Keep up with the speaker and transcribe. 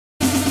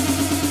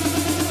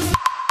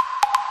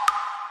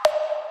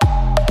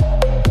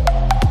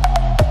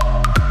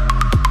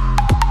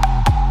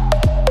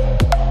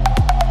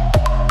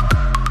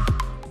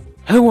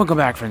Hello, welcome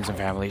back, friends and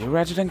family, to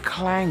Ratchet and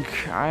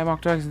Clank. I am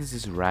Octax, and this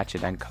is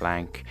Ratchet and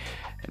Clank.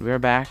 And we're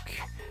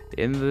back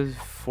in the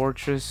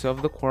Fortress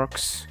of the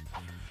Quarks.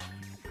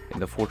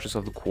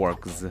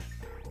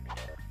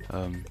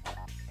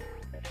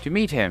 To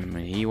meet him.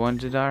 He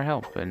wanted our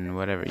help, and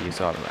whatever, you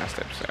saw the last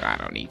episode. I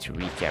don't need to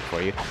recap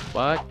for you,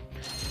 but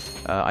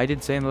I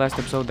did say in the last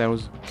episode that I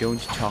was going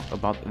to talk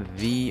about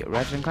the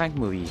Ratchet and Clank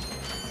movie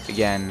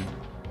again,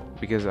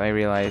 because I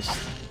realized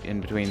in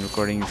between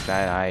recordings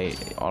that I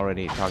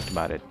already talked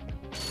about it.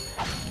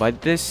 But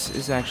this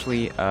is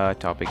actually a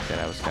topic that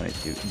I was going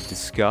to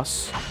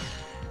discuss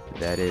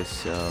that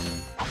is,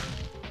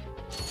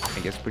 I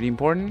guess, pretty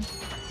important,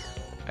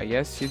 I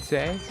guess you'd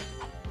say.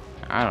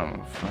 I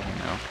don't fucking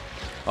know.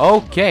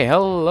 Okay,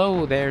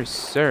 hello there,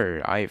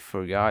 sir. I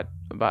forgot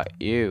about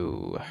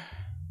you.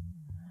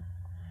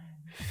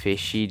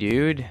 Fishy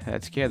dude.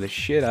 That scared the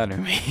shit out of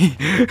me.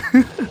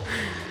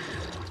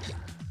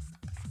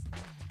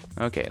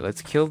 Okay,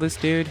 let's kill this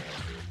dude.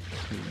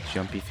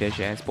 Jumpy fish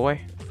ass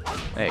boy.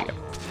 There you go.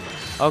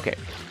 Okay,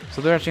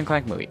 so the Ratchet and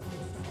Clank movie.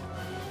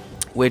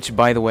 Which,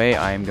 by the way,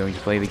 I am going to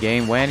play the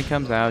game when it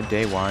comes out,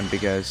 day one,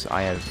 because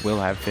will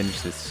have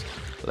finished this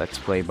Let's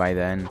Play by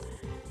then.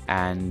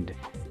 And,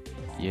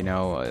 you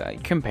know,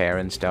 compare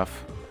and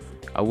stuff.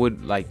 I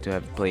would like to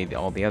have played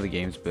all the other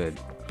games, but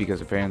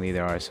because apparently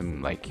there are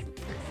some, like,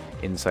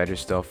 insider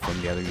stuff from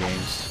the other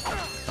games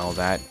and all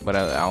that. But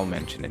I'll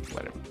mention it,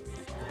 whatever.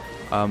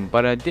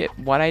 But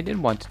what I did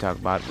want to talk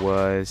about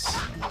was,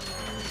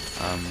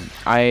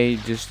 I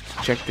just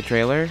checked the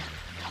trailer,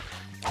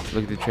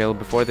 looked at the trailer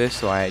before this,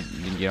 so I,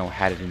 you know,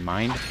 had it in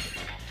mind.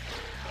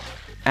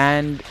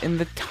 And in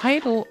the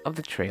title of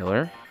the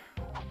trailer,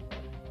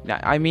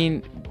 I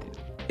mean,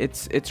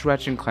 it's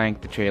Ratchet and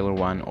Clank, the trailer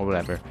one, or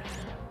whatever.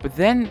 But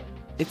then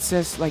it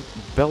says, like,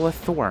 Bella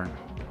Thorne,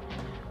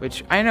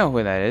 which I know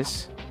who that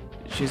is.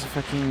 She's a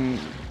fucking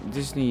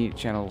Disney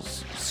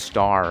Channel's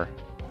star,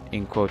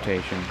 in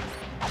quotation.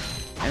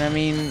 And I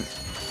mean,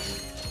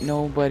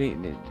 nobody,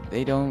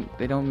 they don't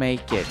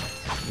make it.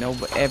 No,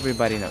 but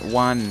everybody knows.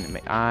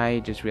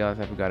 I just realized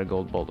I forgot a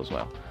gold bolt as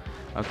well.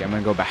 Okay, I'm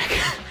gonna go back.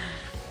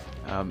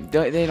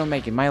 They don't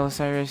make it. Miley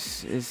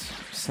Cyrus is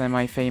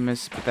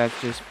semi-famous, but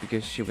that's just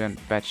because she went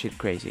batshit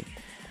crazy.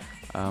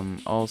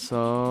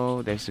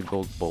 Also, there's a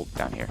gold bolt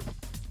down here.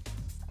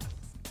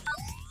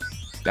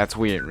 That's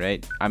weird,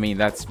 right? I mean,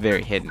 that's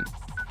very hidden.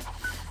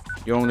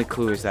 Your only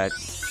clue is that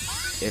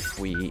if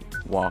we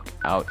walk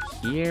out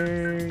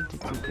here,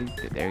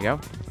 there you go.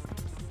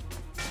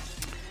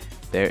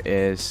 There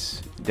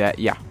is that.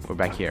 Yeah, we're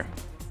back here.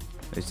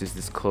 There's just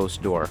this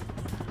closed door.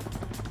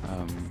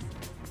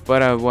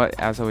 But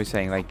as I was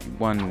saying, like,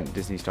 one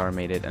Disney star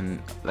made it,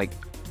 and like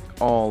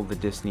all the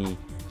Disney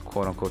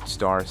quote-unquote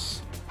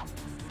stars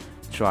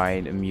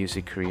tried a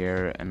music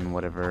career and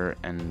whatever,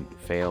 and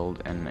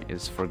failed, and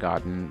is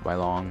forgotten by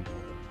long.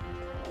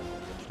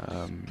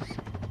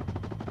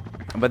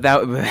 But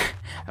that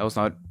was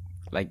not,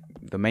 like,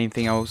 the main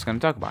thing I was gonna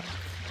talk about.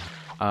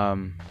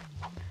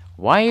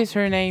 Why is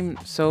her name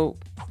so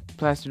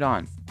plastered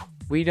on?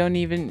 We don't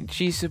even.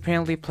 She's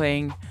apparently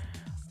playing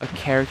a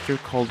character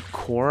called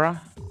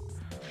Korra,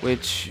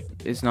 which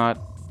is not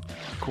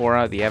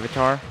Korra the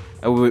Avatar.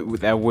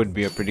 That would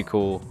be a pretty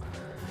cool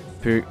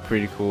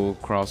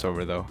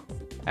crossover, though.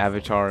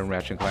 Avatar and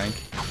Ratchet and Clank.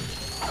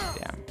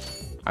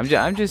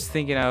 Yeah, I'm just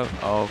thinking out.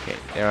 Oh, okay,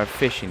 there are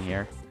fish in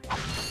here.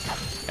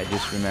 I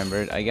just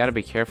remembered. I gotta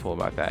be careful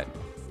about that,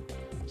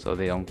 so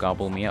they don't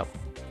gobble me up.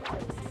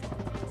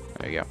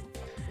 There you go.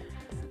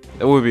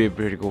 That would be a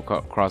pretty cool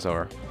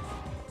crossover.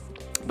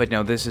 But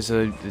no, this is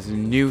a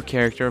new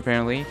character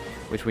apparently,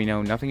 which we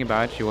know nothing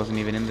about. She wasn't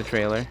even in the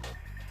trailer.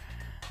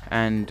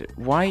 And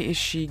why is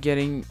she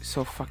getting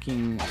so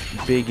fucking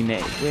big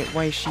name?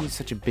 Why is she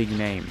such a big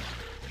name?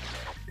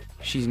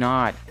 She's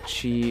not.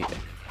 She's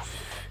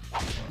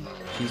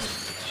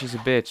a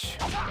bitch.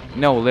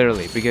 No,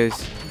 literally,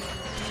 because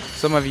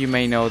some of you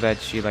may know that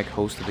she, like,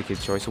 hosted the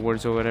Kids' Choice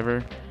Awards or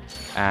whatever,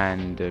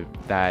 and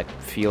that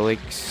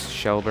Felix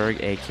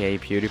Schellberg, aka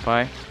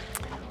PewDiePie,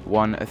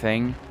 won a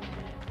thing,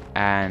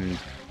 and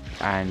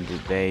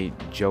they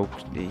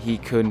joked he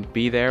couldn't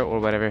be there or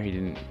whatever. He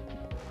didn't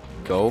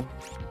go.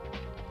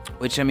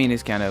 Which, I mean,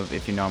 is kind of,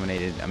 if you're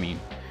nominated, I mean,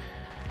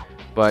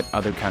 but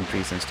other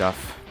countries and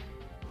stuff,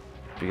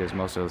 because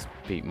most of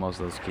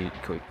those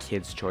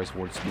Kids' Choice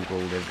Awards people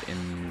live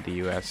in the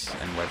US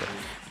and whatever.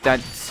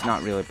 That's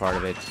not really part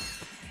of it.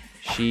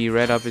 She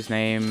read up his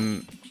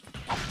name,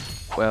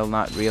 well,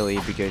 not really,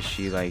 because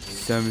she, like,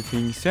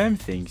 something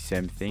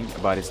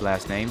about his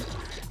last name,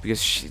 because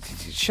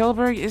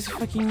Schellberg is a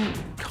fucking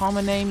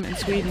common name in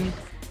Sweden,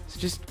 so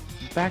just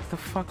back the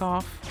fuck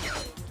off.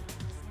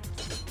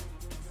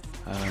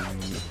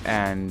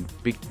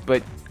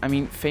 But I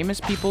mean, famous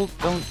people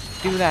don't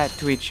do that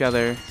to each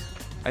other.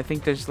 I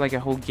think there's, like, a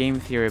whole game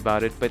theory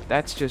about it, but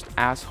that's just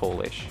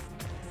asshole-ish.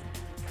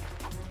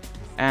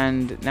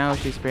 And now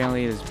she's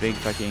apparently this big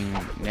fucking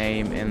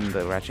name in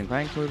the Ratchet and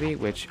Clank movie,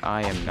 which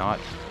I am not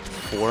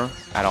for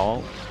at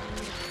all.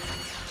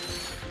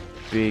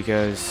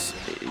 Because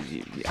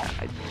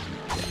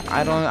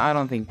I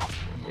don't think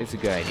it's a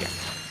good idea.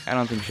 I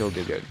don't think she'll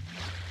do good.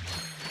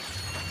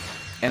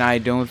 And I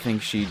don't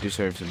think she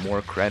deserves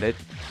more credit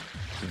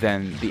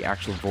than the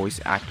actual voice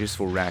actors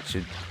for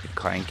Ratchet,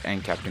 Clank,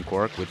 and Captain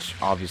Korra, which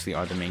obviously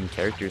are the main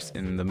characters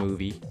in the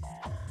movie.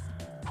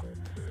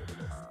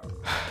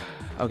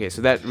 Okay,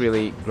 so that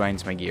really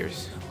grinds my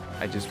gears.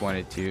 I just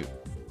wanted to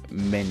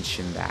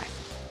mention that.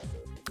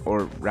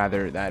 Or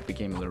rather, that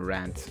became a little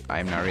rant.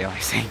 I'm not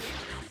realizing.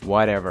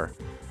 Whatever.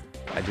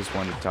 I just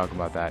wanted to talk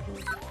about that.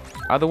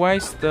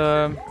 Otherwise,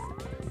 the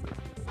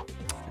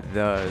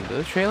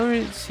trailer,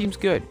 it seems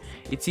good.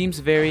 It seems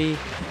very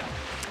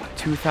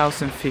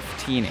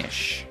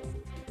 2015-ish,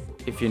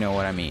 if you know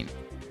what I mean.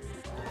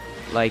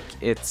 Like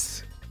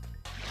it's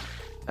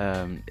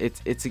a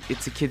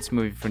kids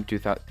movie from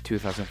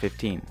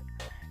 2015.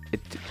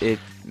 It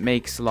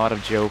makes a lot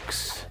of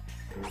jokes,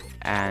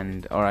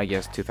 or I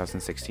guess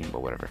 2016,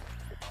 but whatever.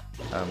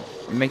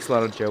 It makes a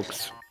lot of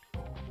jokes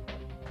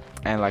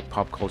and like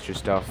pop culture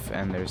stuff,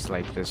 and there's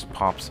like this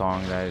pop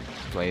song that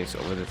plays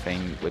over the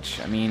thing, which,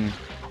 I mean,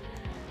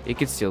 it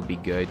could still be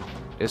good.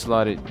 There's a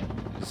lot of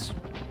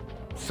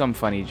some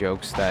funny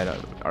jokes that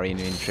are in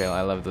the trailer.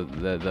 I love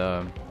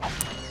the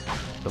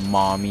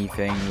mommy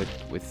thing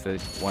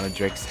with one of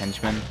Drake's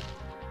henchmen,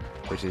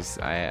 which is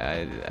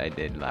I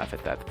did laugh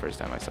at that the first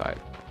time I saw it.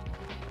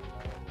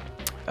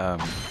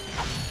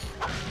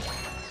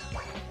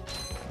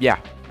 Yeah,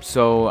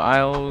 so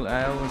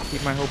I'll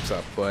keep my hopes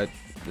up, but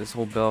this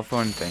whole Bella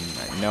Thorne thing,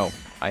 no,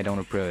 I don't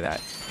approve of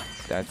that.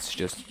 That's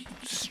just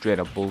straight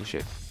up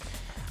bullshit.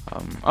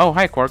 Oh,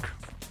 hi Quark.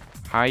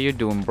 How you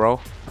doing, bro?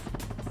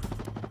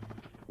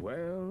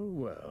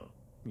 Well,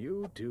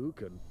 you two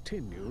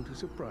continue to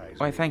surprise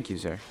Why, me. thank you,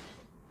 sir.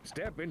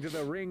 Step into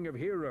the ring of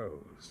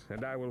heroes,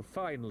 and I will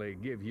finally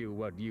give you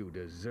what you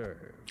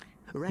deserve.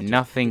 Ratchet,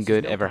 Nothing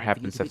good no ever time for you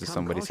happens to after become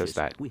somebody cautious. says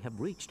that. We have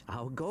reached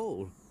our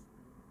goal.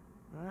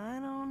 I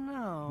don't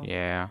know.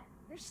 Yeah,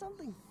 There's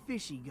something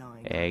fishy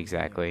going on.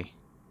 exactly.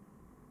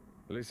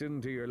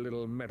 Listen to your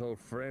little metal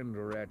friend,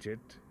 Ratchet.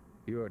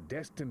 Your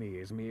destiny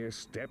is mere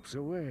steps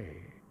away.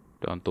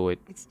 Don't do it.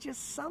 It's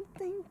just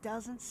something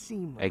doesn't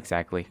seem right.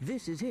 Exactly.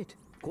 This is it.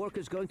 Quark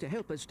is going to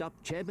help us stop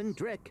Chairman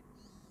Drek.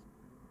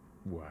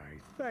 Why,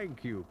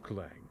 thank you,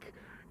 Clank.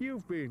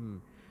 You've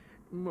been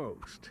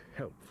most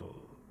helpful.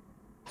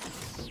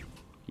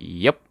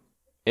 Yep.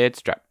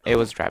 It's trap. It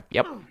was trap.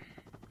 Yep.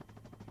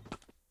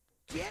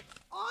 Get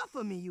off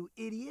of me, you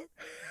idiot!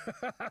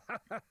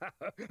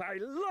 I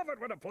love it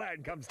when a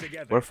plan comes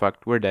together. We're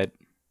fucked. We're dead.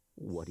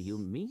 What do you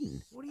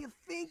mean? What do you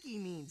think he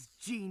means,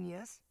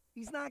 genius?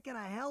 He's not gonna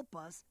help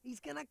us. He's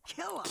gonna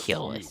kill us.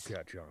 Kill You us.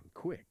 catch on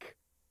quick.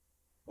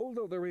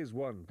 Although there is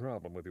one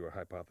problem with your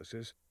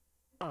hypothesis,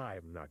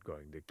 I'm not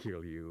going to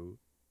kill you.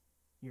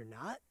 You're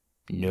not?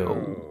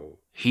 No.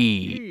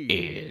 He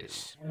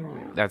is.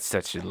 That's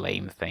such a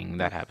lame thing.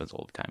 That happens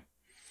all the time.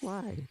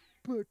 Why?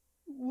 But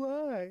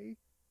why?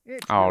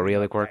 It's Oh,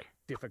 really, not Quark? that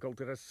difficult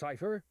to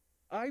decipher.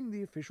 I'm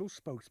the official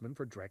spokesman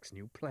for Drek's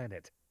new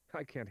planet.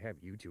 I can't have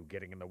you two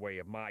getting in the way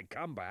of my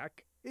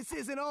comeback. This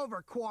isn't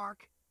over,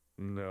 Quark.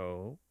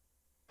 No.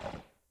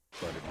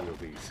 But it will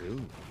be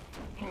soon.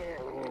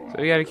 So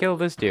we gotta kill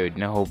this dude.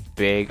 No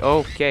big.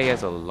 Okay, he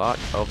has a lot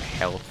of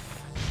health.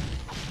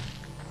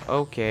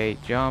 Okay,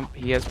 jump.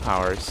 He has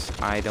powers.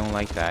 I don't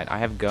like that. I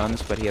have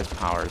guns, but he has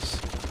powers.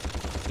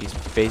 He's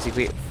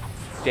basically,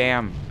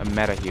 damn, a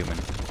meta-human.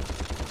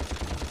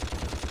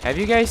 Have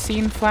you guys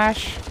seen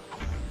Flash?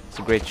 It's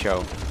a great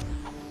show.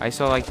 I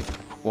saw like,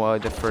 well,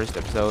 the first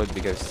episode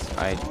because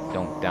I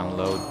don't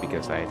download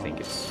because I think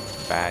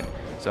it's bad.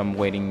 So I'm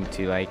waiting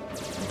to like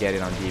get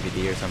it on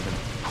DVD or something.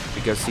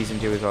 Because season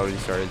 2 is already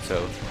started,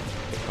 so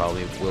they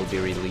probably will be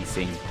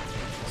releasing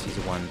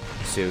season 1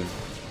 soon.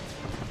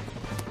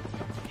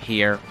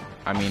 Here,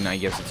 I mean, I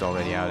guess it's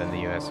already out in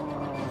the US.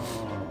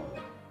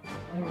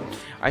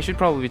 I should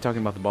probably be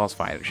talking about the boss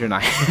fight,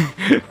 shouldn't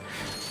I?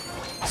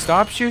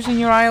 Stop shooting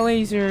your eye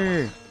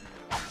laser.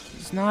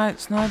 It's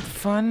not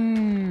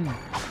fun.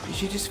 You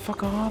should just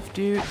fuck off,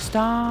 dude.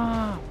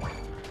 Stop.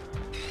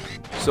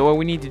 So what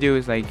we need to do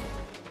is like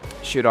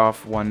shoot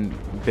off one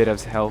bit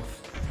of health.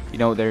 You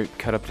know, they're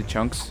cut up to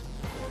chunks.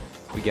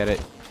 We get it.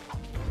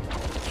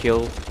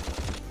 Kill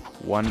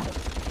one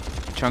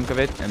chunk of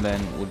it, and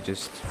then we'll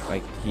just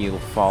like he'll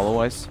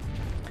follow us,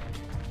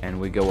 and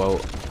we go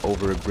out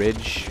over a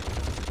bridge,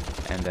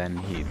 and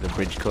then the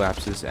bridge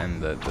collapses,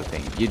 and the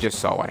thing. You just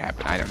saw what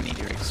happened. I don't need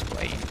to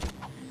explain.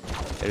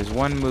 There's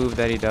one move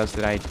that he does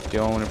that I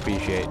don't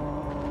appreciate.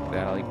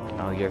 That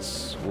I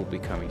guess will be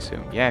coming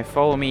soon. Yeah,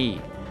 follow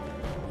me.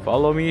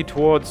 Follow me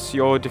towards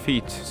your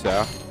defeat,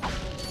 sir.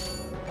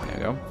 There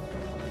we go.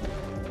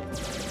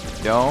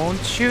 Don't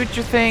shoot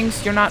your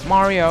things. You're not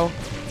Mario.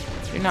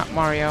 You're not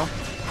Mario.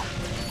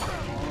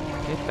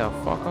 Get the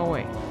fuck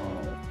away.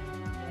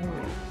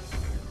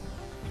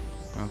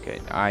 Okay,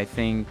 I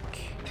think...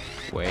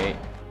 Wait.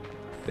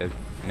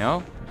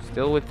 No?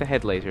 Still with the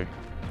head laser.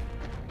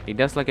 He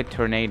does like a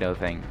tornado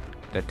thing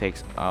that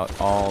takes out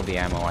all the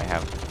ammo I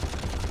have.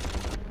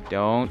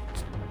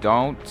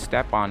 Don't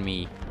step on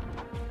me.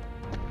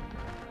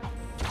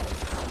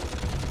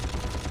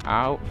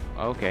 Ow.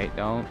 Okay,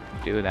 don't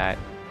do that.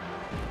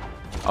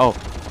 Oh,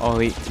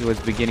 he was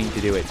beginning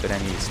to do it, but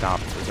then he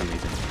stopped for some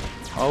reason.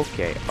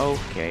 Okay,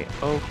 okay,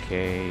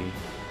 okay.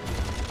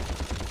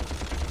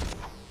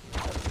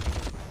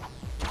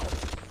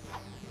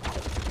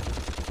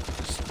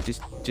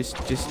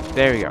 Just,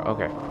 there you go.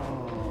 Okay.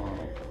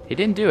 He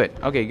didn't do it.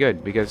 Okay,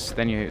 good, because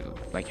then you,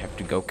 like, have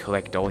to go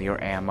collect all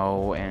your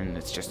ammo, and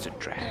it's just a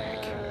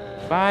drag.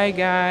 Bye,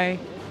 guy.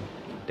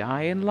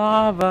 Die in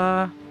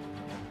lava.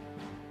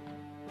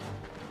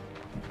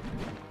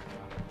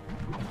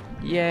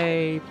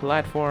 Yay,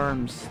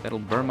 platforms. That'll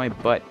burn my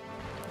butt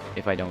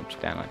if I don't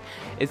stand on it.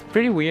 It's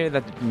pretty weird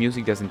that the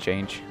music doesn't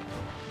change.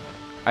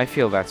 I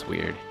feel that's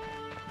weird.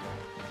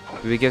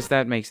 Because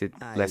that makes it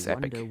less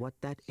epic. I wonder what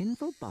that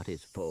infobot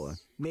is for.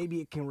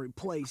 Maybe it can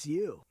replace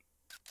you.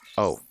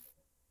 Oh.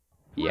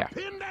 Yeah.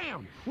 We're pinned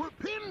down! We're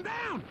pinned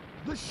down!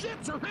 The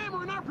ships are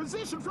hammering our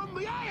position from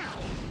the air!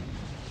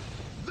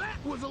 That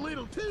was a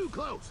little too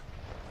close!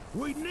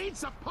 We need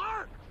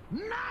support!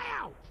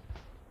 Now!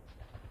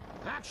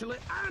 Actually,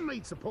 I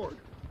need support.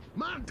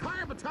 My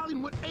entire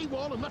battalion went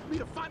AWOL and left me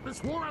to fight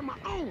this war on my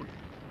own.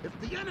 If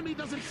the enemy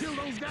doesn't kill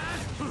those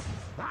guys,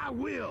 I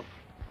will.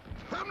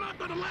 I'm not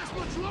gonna last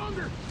much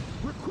longer.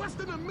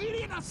 Requesting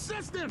immediate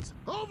assistance.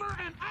 Over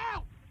and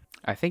out.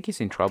 I think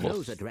he's in trouble.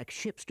 Those are direct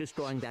ships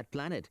destroying that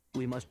planet.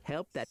 We must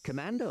help that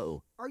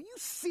commando. Are you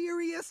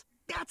serious?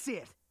 That's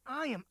it.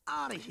 I am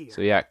out of here.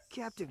 So yeah.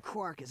 Captain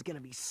Quark is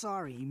gonna be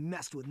sorry he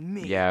messed with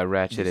me. Yeah,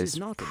 Ratchet This is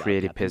not about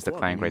pretty Captain pissed at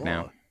Quark Clank right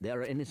anymore. now. There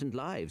are innocent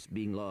lives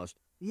being lost.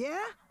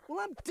 Yeah? Well,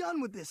 I'm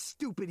done with this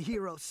stupid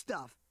hero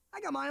stuff.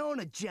 I got my own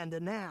agenda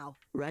now.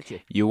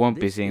 Ratchet. You won't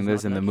be this seeing is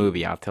this not in the like movie,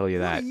 you. I'll tell you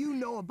What that. do you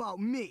know about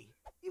me?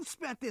 You've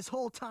spent this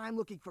whole time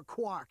looking for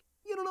Quark.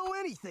 You don't know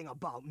anything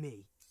about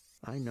me.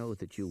 I know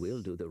that you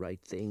will do the right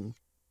thing.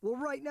 Well,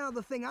 right now,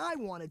 the thing I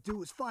want to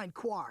do is find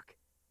Quark.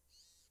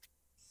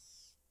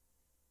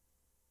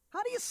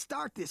 How do you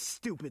start this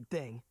stupid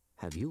thing?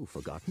 Have you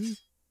forgotten?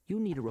 You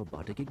need a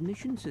robotic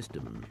ignition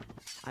system.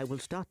 I will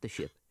start the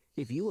ship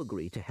if you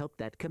agree to help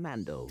that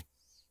commando.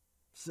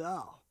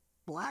 So,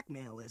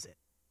 blackmail is it?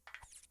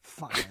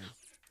 Fine.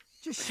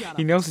 Just shut up.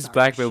 He and knows his start the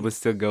blackmail, ship. but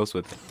still goes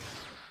with it.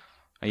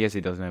 I guess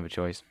he doesn't have a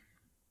choice.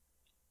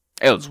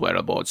 Elsewhere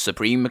aboard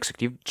Supreme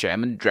Executive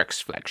Chairman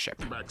Drek's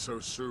flagship. Back so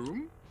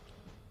soon?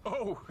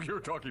 Oh, you're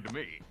talking to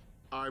me.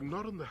 I'm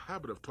not in the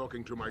habit of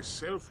talking to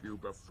myself, you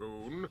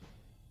buffoon.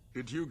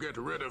 Did you get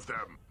rid of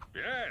them?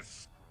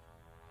 Yes.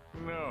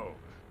 No.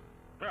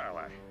 Well,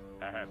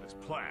 I had this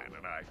plan,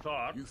 and I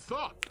thought... You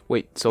thought?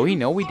 Wait, so he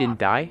know we didn't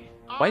die?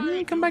 Why didn't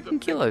he come back and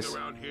kill us?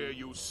 Around here,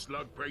 you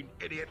slug-brained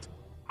idiot.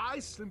 I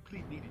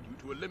simply needed you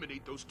to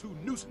eliminate those two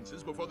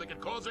nuisances before they could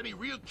cause any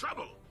real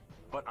trouble.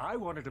 But I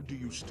wanted to... Do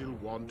you still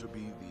want to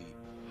be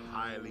the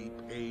highly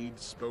paid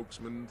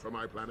spokesman for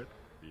my planet?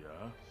 Yeah?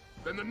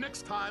 Then the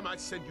next time I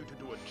send you to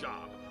do a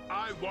job,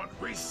 I want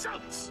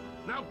results.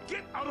 Now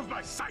get out of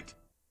my sight.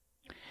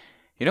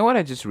 You know what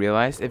I just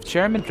realized? If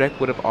Chairman Drek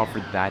would have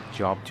offered that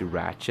job to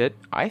Ratchet,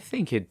 I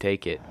think he'd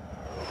take it.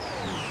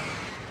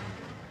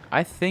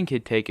 I think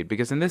he'd take it,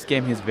 because in this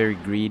game he's very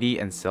greedy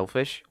and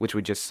selfish, which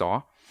we just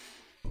saw.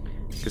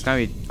 Because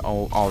now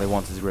all he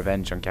wants is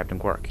revenge on Captain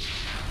Quark.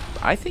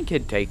 I think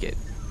he'd take it.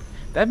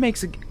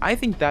 I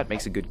think that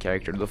makes a good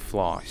character, the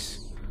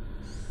flaws.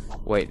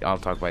 Wait, I'll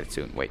talk about it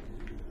soon. Wait.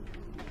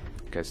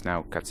 Because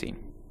now, cutscene.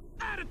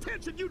 Add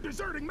attention, you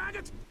deserting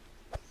maggot!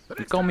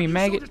 You call me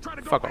maggot?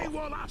 Fuck off.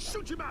 I'll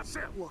shoot you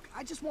myself. Look,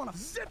 I just want to...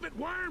 Zip it,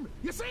 worm!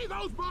 You see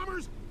those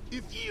bombers?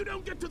 If you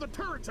don't get to the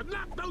turrets and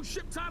knock those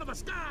ships out of the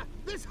sky,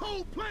 this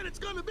whole planet's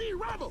gonna be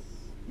rubble!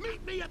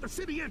 Meet me at the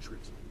city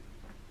entrance.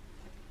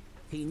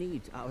 He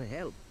needs our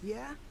help.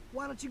 Yeah?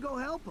 Why don't you go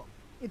help him?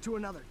 Into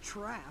another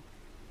trap.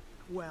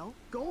 Well,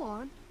 go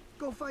on.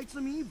 Go fight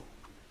some evil.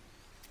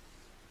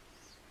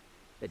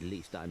 At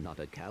least I'm not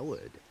a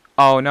coward.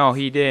 Oh no,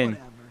 he didn't.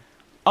 Whatever.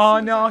 Oh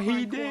Soon as no, I he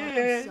find Quark, I'm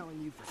did.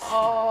 selling you for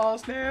Oh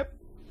snap.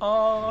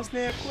 Oh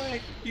snap,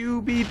 Clank.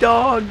 You be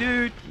dog,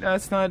 dude.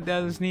 That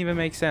doesn't even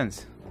make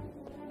sense.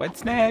 But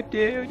snap,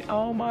 dude.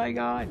 Oh my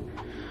god.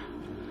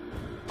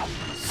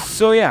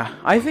 So yeah,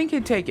 I think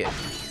he'd take it.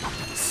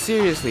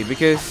 Seriously,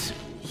 because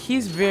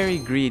he's very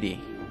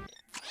greedy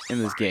in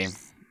this game.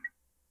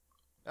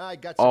 I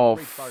got some Oh,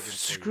 great bargains for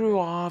you, screw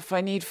man. off.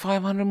 I need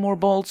 500 more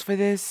bolts for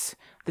this.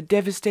 The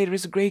Devastator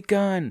is a great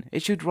gun.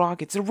 It shoots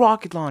rockets. A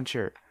rocket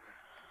launcher.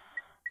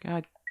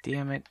 God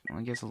damn it.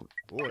 I guess I'll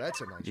Oh,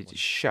 that's a nice just one.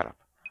 shut up.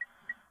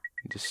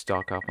 Just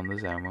stock up on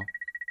this ammo.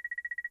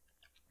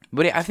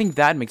 But yeah, I think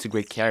that makes a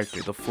great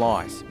character, the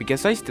flaws.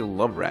 Because I still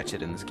love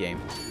Ratchet in this game.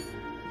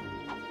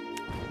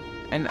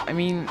 And, I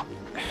mean...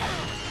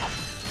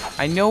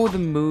 I know the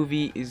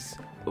movie is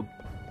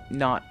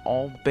not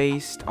all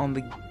based on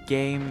the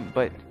game,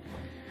 but...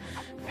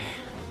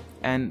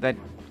 And that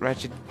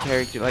Ratchet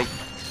character, like...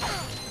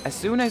 As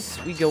soon as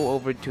we go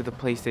over to the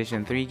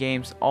PlayStation 3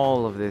 games,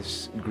 all of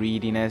this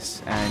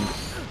greediness and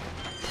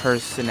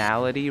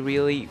personality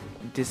really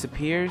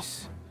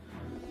disappears.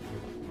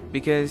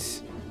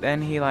 Because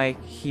then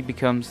he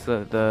becomes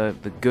the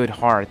good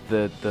heart,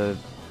 the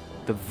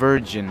the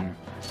Virgin.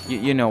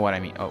 You know what I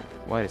mean. Oh,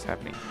 what is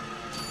happening?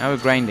 Now we're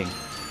grinding.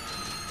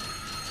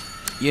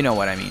 You know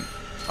what I mean.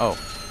 Oh,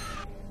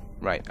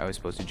 right. I was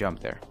supposed to jump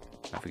there.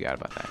 I forgot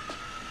about that.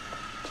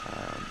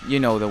 You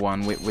know, the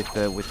one with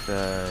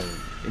the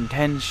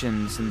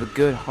intentions and the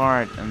good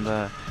heart and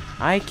the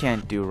I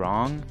can't do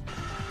wrong.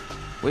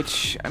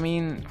 Which, I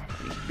mean,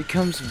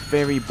 becomes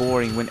very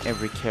boring when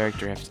every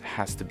character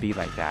has to be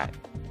like that.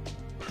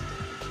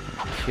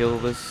 Kill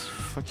this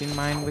fucking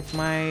mine with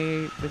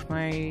my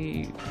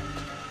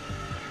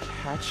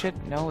hatchet?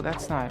 No,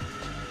 that's not.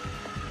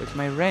 With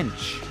my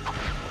wrench.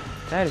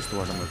 That is the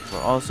word I'm looking for.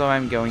 Also,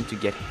 I'm going to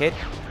get hit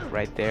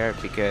right there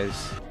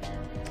because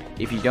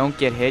if you don't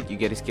get hit, you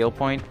get a skill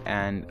point,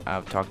 and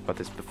I've talked about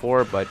this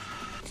before, but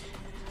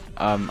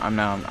I'm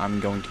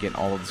going to get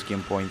all of the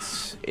skill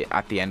points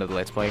at the end of the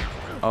Let's Play.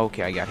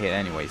 Okay, I got hit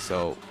anyway,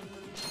 so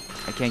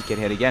I can't get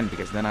hit again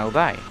because then I'll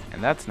die,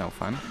 and that's no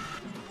fun.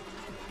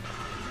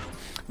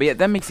 But yeah,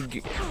 that makes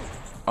it.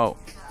 Oh,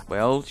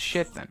 well,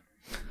 shit then.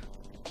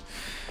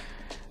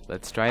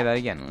 Let's try that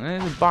again.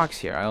 There's a box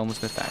here. I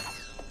almost missed that.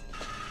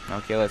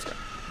 Okay, let's go.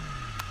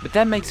 But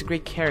that makes a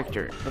great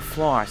character. The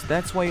flaws.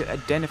 That's why you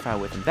identify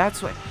with him.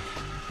 That's why.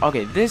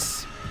 Okay,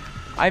 this.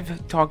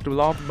 I've talked a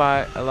lot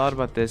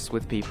about this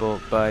with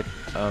people, but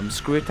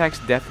Screw Attack's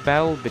death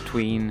battle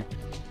between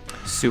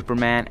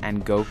Superman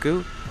and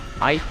Goku,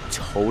 I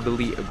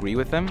totally agree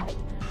with them.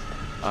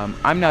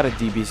 I'm not a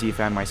DBZ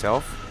fan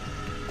myself,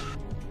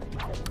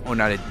 or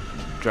not a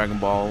Dragon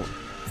Ball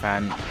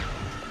fan,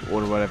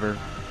 or whatever,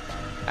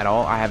 at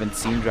all. I haven't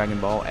seen Dragon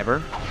Ball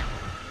ever.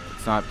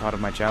 It's not part of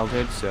my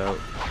childhood, so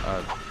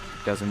it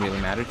doesn't really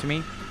matter to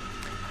me.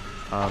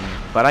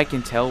 But I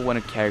can tell when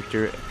a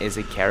character is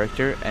a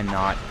character and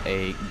not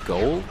a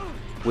goal,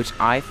 which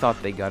I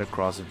thought they got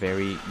across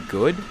very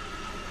good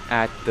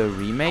at the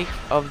remake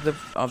of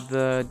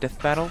the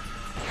death battle.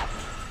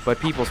 But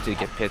people still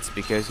get pissed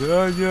because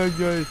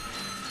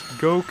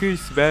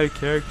Goku's a bad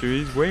character.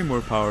 He's way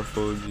more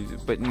powerful.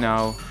 But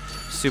no,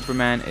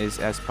 Superman is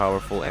as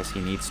powerful as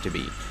he needs to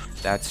be.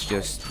 That's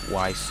just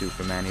why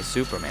Superman is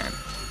Superman.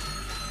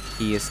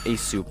 He is a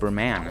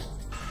Superman.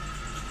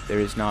 There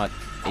is not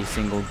a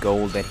single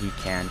goal that he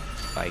can't,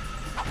 like,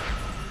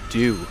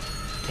 do.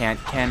 Can't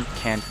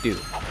do.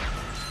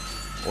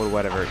 Or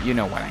whatever. You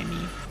know what I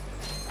mean.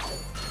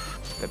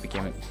 That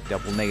became a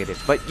double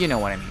negative. But you know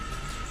what I mean.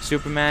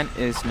 Superman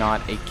is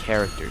not a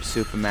character.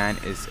 Superman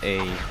is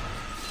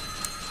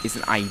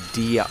an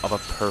idea of a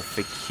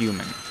perfect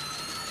human.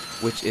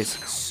 Which is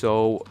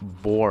so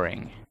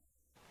boring.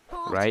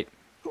 Right?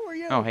 Who are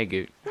you? Oh, hey,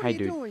 dude. What Hi, are you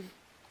dude. doing?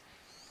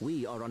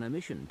 We are on a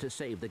mission to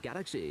save the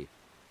galaxy.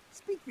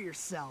 Speak for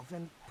yourself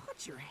and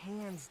put your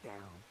hands down.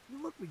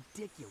 You look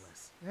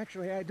ridiculous.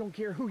 Actually, I don't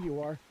care who you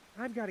are.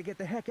 I've got to get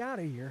the heck out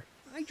of here.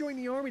 I joined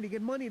the army to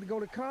get money to go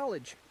to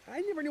college.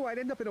 I never knew I'd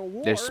end up in a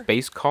war. There's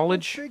Space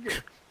College? Go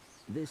figure.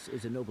 This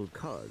is a noble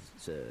cause,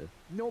 sir.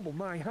 Noble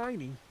my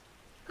hiney.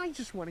 I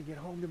just want to get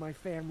home to my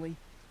family.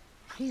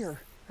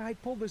 Here, I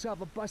pulled this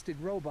off a busted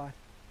robot.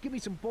 Give me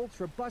some bolts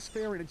for bus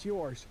fare and it's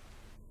yours.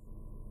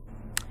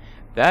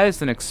 That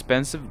is an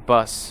expensive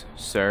bus,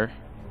 sir.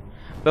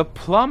 The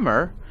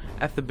plumber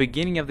at the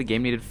beginning of the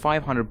game needed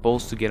 500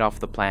 bolts to get off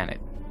the planet.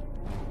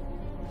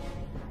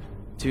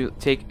 To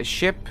take a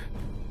ship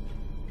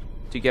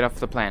to get off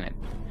the planet.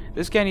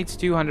 This guy needs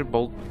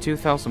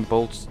 2,000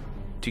 bolts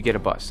to get a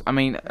bus. I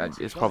mean,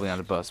 it's probably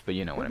not a bus, but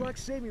you know what I Good mean. luck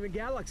saving the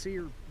galaxy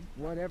or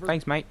whatever.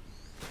 Thanks, mate.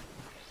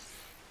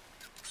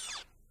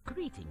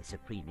 Greetings,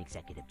 Supreme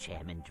Executive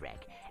Chairman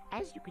Drek.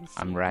 As you can see,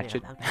 I'm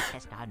Ratchet. we're about to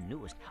test our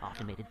newest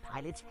automated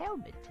pilot's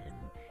helmet.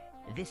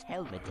 This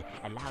helmet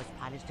allows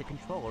pilots to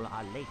control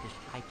our latest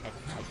high-tech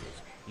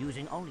fighters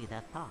using only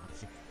their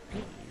thoughts.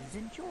 Please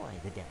enjoy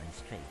the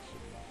demonstration.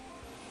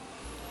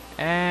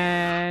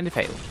 And it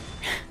failed.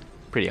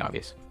 Pretty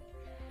obvious.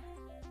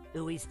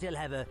 We still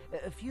have a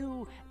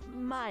few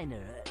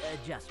minor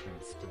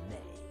adjustments to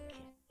make.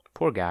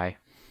 Poor guy.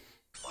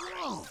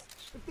 Oh,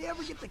 if they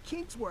ever get the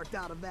kinks worked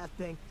out of that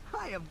thing,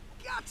 I have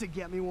got to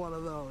get me one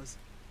of those.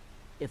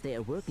 If they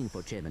are working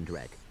for Chairman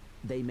Drek,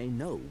 they may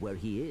know where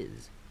he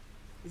is.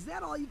 Is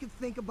that all you can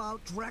think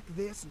about? Drek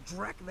this and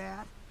Drek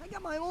that? I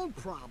got my own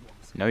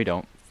problems. No, you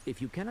don't.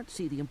 If you cannot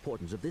see the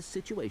importance of this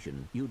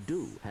situation, you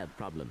do have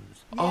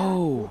problems. Yeah,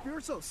 Oh. well, if you're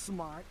so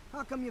smart,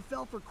 how come you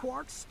fell for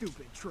Quark's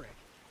stupid trick?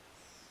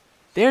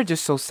 They're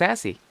just so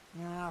sassy.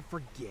 Ah,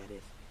 forget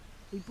it.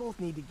 We both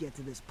need to get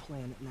to this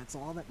planet, and that's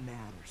all that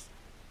matters.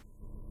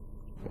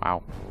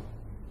 Wow.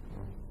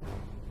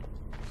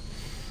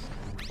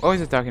 What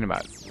was I talking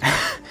about?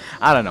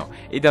 I don't know.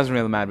 It doesn't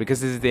really matter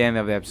because this is the end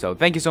of the episode.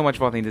 Thank you so much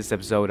for watching this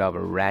episode of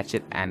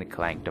Ratchet and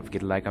Clank. Don't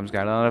forget to like, comment,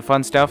 subscribe, a lot of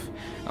fun stuff.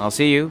 And I'll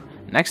see you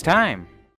next time.